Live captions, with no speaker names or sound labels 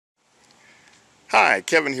Hi,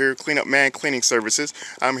 Kevin here, Cleanup Man Cleaning Services.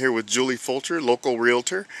 I'm here with Julie Fulcher, local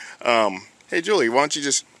realtor. Hey Julie, why don't you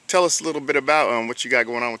just tell us a little bit about what you got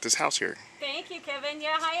going on with this house here? Thank you, Kevin.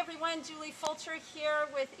 Yeah, hi everyone. Julie Fulcher here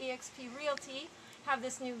with eXp Realty. Have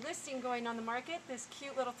this new listing going on the market. This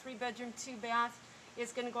cute little 3-bedroom, 2-bath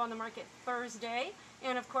is going to go on the market Thursday.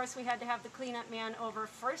 And of course, we had to have the cleanup man over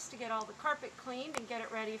first to get all the carpet cleaned and get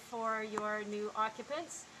it ready for your new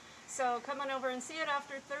occupants. So come on over and see it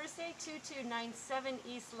after Thursday, 2297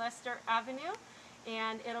 East Leicester Avenue.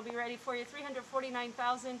 And it'll be ready for you.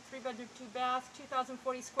 349,000, 3-bedroom, 2-bath,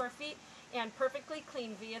 2,040 square feet, and perfectly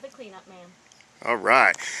clean via the cleanup man. All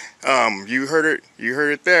right, you heard it. You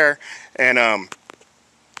heard it there. And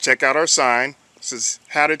check out our sign. It says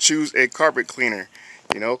how to choose a carpet cleaner.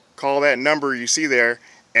 Call that number you see there,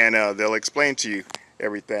 and they'll explain to you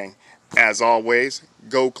everything. As always,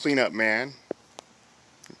 go Cleanup Man.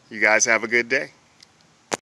 You guys have a good day.